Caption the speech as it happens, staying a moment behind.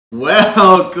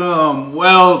Welcome,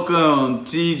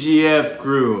 TGF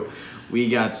crew. We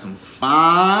got some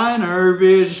fine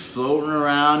herbage floating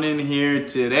around in here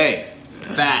today.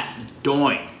 Fat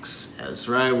doinks. That's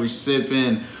right, we're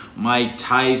sipping Mike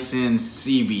Tyson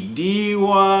CBD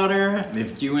water.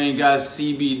 If you ain't got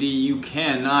CBD, you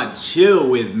cannot chill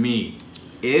with me.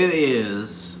 It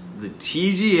is the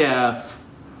TGF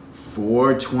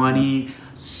 420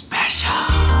 special.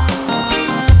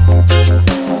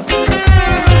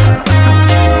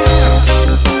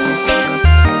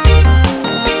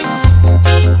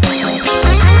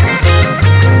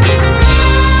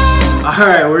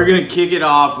 Alright, we're gonna kick it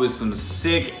off with some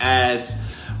sick ass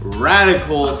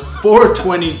radical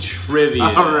 420 trivia.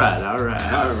 Alright,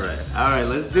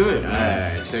 let's do it,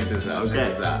 man. Alright, check this out.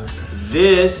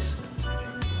 This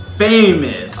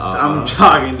famous, I'm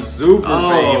talking super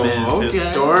famous,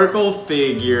 historical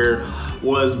figure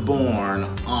was born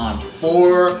on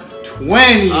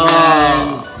 420,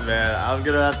 man. I'm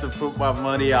gonna have to put my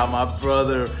money on my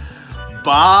brother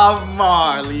Bob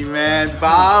Marley, man.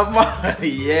 Bob Marley,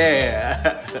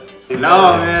 yeah.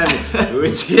 No, man, it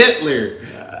was Hitler.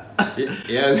 Yeah,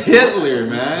 it was Hitler,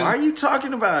 man. Why are you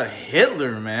talking about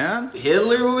Hitler, man?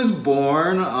 Hitler was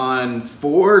born on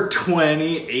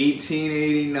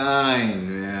 4/20/1889,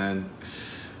 man.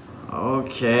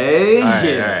 Okay. All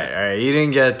right. You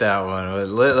didn't get that one.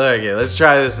 Okay, let's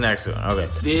try this next one. Okay.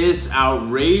 This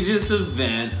outrageous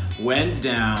event went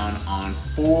down on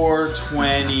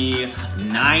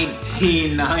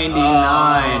 4/20/1999,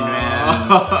 man.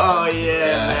 Oh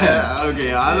yeah, man.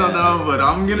 Okay, I don't know, but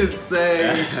I'm gonna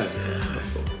say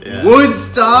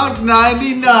Woodstock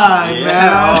 '99,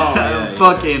 man.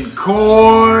 Fucking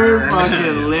Korn,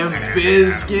 fucking Limp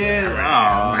Bizkit,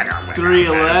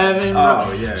 311.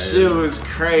 Oh yeah, shit was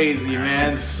crazy,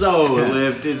 man. So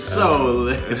lifted, so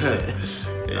lifted.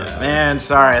 Yeah. Man,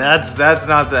 sorry, that's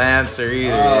not the answer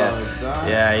either.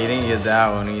 Yeah, you didn't get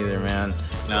that one either, man.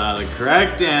 No, the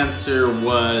correct answer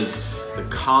was the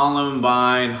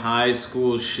Columbine High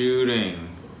School shooting.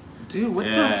 Dude,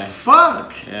 what the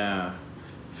fuck? Yeah.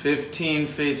 15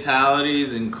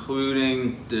 fatalities,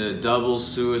 including the double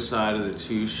suicide of the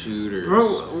two shooters.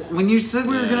 Bro, when you said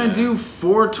we were gonna do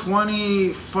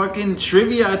 420 fucking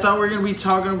trivia, I thought we were gonna be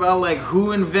talking about like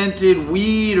who invented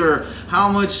weed or how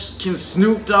much can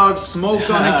Snoop Dogg smoke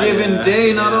on a given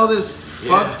day, not all this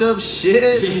fucked up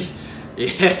shit.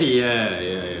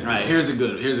 Yeah. All right, here's a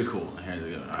cool one.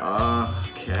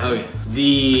 Okay.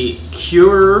 The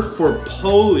cure for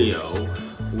polio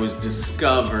was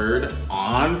discovered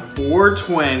on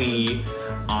 420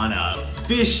 on a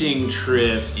fishing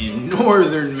trip in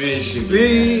northern Michigan.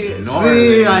 See,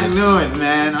 I knew it,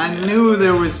 man. I knew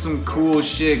there was some cool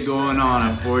shit going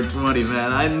on 420,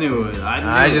 man. I knew it.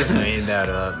 I just made that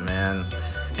up, man.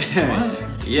 What?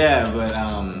 Yeah, but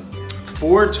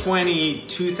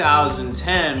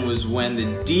 4/20/2010 was when the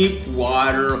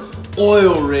Deepwater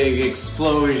oil rig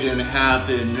explosion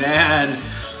happened, man.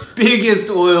 Biggest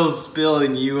oil spill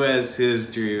in U.S.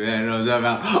 history, man. It was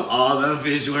about all the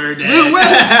fish were dead. Dude,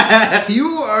 wait.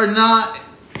 You are not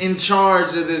in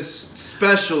charge of this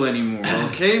special anymore,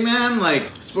 okay, man?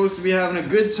 Like, supposed to be having a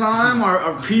good time.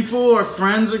 Our people, our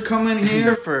friends are coming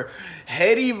here for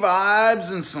heady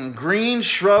vibes and some green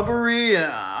shrubbery.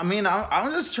 I mean,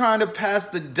 I'm just trying to pass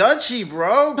the Dutchie,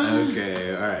 bro.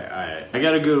 Okay, all right. I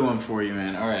got a good one for you,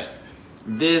 man. All right.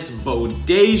 This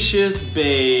bodacious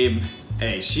babe.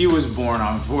 Hey, she was born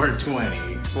on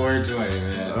 4/20. 4/20,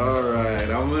 man. All right,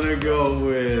 I'm gonna go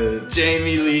with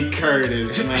Jamie Lee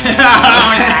Curtis, man.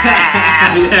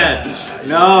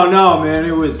 No, man.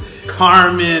 It was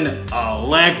Carmen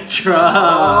Electra.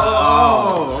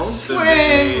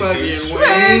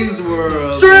 Wayne's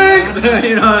World. Shrink!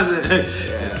 You know what I'm saying?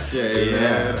 Okay,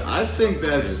 man. I think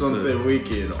that's something we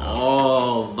can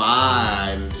all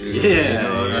vibe to. You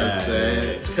know what I'm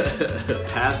saying?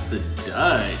 Pass the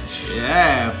Dutch.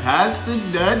 Yeah, pass the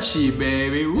Dutchie,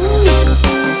 baby. Woo!